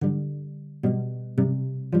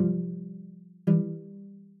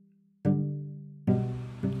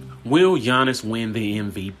Will Giannis win the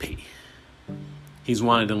MVP? He's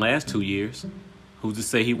won it the last 2 years. Who's to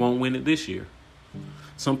say he won't win it this year?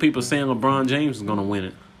 Some people saying LeBron James is going to win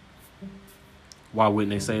it. Why wouldn't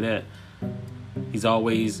they say that? He's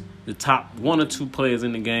always the top 1 or 2 players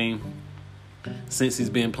in the game since he's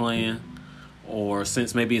been playing, or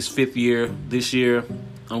since maybe his 5th year. This year,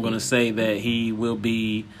 I'm going to say that he will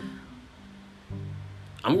be.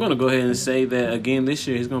 I'm going to go ahead and say that again this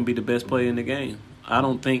year he's going to be the best player in the game. I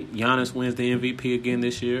don't think Giannis wins the MVP again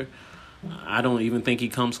this year. I don't even think he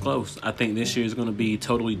comes close. I think this year is going to be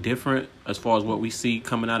totally different as far as what we see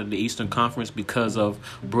coming out of the Eastern Conference because of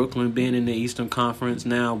Brooklyn being in the Eastern Conference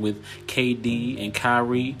now with KD and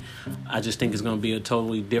Kyrie. I just think it's going to be a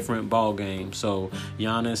totally different ball game. So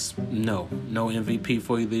Giannis, no MVP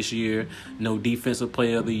for you this year. No Defensive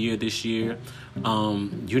Player of the Year this year.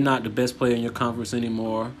 You're not the best player in your conference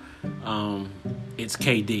anymore. It's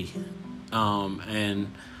KD.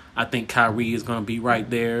 And I think Kyrie is going to be right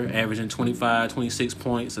there, averaging 25, 26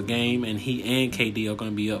 points a game, and he and KD are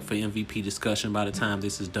going to be up for MVP discussion by the time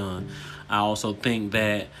this is done. I also think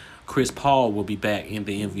that Chris Paul will be back in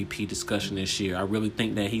the MVP discussion this year. I really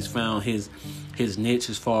think that he's found his niche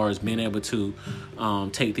as far as being able to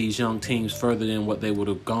take these young teams further than what they would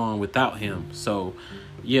have gone without him. So,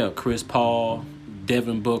 yeah, Chris Paul,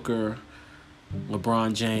 Devin Booker,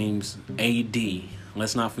 LeBron James, AD.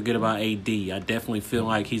 Let's not forget about AD. I definitely feel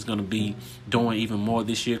like he's going to be doing even more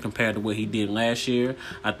this year compared to what he did last year.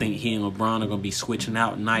 I think he and LeBron are going to be switching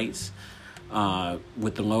out nights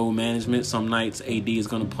with the load management. Some nights AD is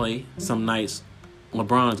going to play. Some nights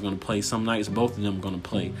LeBron is going to play. Some nights both of them are going to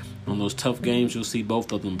play. On those tough games, you'll see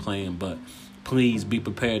both of them playing. But please be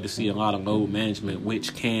prepared to see a lot of load management,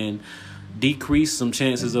 which can decrease some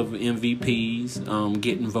chances of MVPs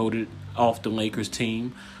getting voted off the Lakers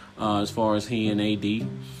team. As far as he and AD.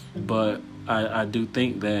 But I do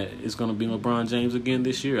think that it's going to be LeBron James again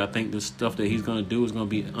this year. I think the stuff that he's going to do is going to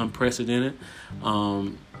be unprecedented.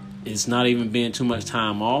 It's not even been too much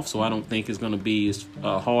time off, so I don't think it's going to be as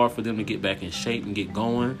hard for them to get back in shape and get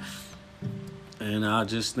going. And I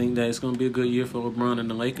just think that it's going to be a good year for LeBron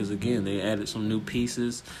and the Lakers again. They added some new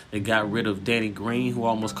pieces. They got rid of Danny Green, who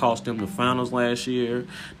almost cost them the finals last year.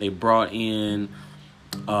 They brought in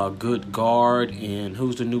a good guard, and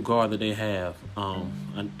who's the new guard that they have?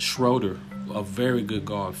 Schroeder, a very good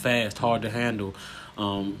guard, fast, hard to handle.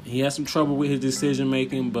 He has some trouble with his decision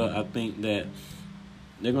making, but I think that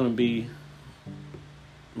they're going to be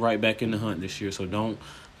right back in the hunt this year. So don't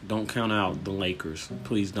count out the Lakers,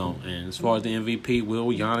 please don't. And as far as the MVP, will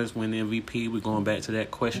Giannis win the MVP? We're going back to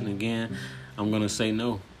that question again. I'm going to say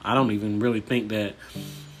no. I don't even really think that.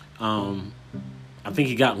 I think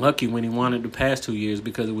he got lucky when he won it the past 2 years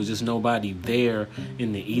because there was just nobody there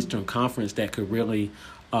in the Eastern Conference that could really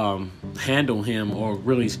handle him or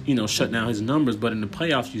really, shut down his numbers. But in the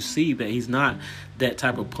playoffs, you see that he's not that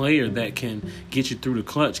type of player that can get you through the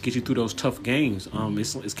clutch, get you through those tough games.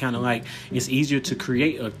 It's kind of like it's easier to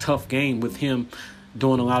create a tough game with him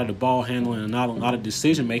doing a lot of the ball handling and not a lot of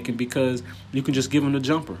decision making because you can just give him the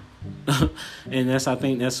jumper. And I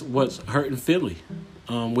think that's what's hurting Philly.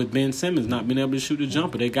 With Ben Simmons not being able to shoot the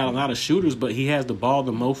jumper. They got a lot of shooters, but he has the ball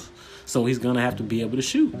the most, so he's going to have to be able to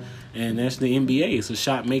shoot. And that's the NBA. It's a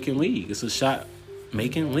shot-making league. It's a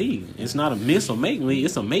shot-making league. It's not a miss or make league.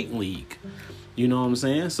 It's a make league. You know what I'm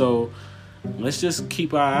saying? So let's just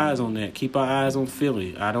keep our eyes on that. Keep our eyes on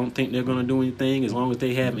Philly. I don't think they're going to do anything as long as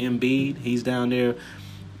they have Embiid. He's down there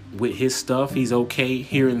with his stuff. He's okay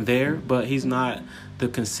here and there, but he's not the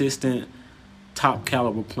consistent top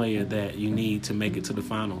caliber player that you need to make it to the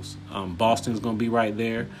finals. Boston's going to be right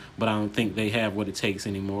there, but I don't think they have what it takes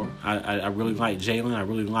anymore. I really like Jalen. I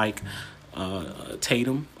really like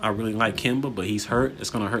Tatum. I really like Kemba, but he's hurt. It's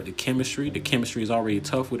going to hurt the chemistry. The chemistry is already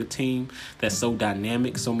tough with a team that's so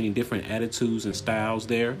dynamic, so many different attitudes and styles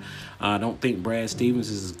there. I don't think Brad Stevens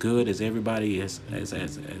is as good as everybody has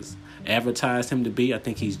advertised him to be. I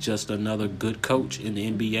think he's just another good coach in the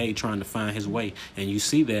NBA trying to find his way, and you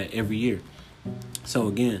see that every year. So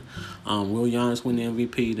again, will Giannis win the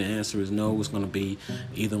MVP? The answer is no. It's going to be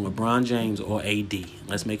either LeBron James or AD.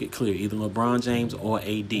 Let's make it clear. Either LeBron James or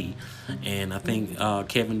AD. And I think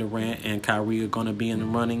Kevin Durant and Kyrie are going to be in the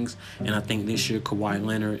runnings. And I think this year Kawhi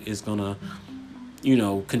Leonard is going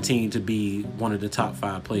to, continue to be one of the top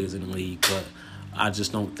 5 players in the league. But I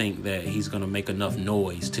just don't think that he's going to make enough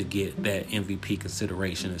noise to get that MVP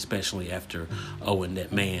consideration, especially after owing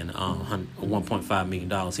that man $1.5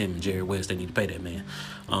 million. Him and Jerry West, they need to pay that man.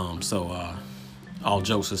 All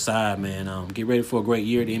jokes aside, man, get ready for a great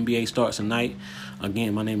year. The NBA starts tonight.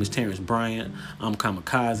 Again, my name is Terrence Bryant. I'm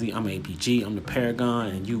Kamikaze. I'm APG. I'm the Paragon,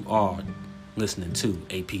 and you are listening to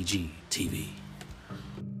APG TV.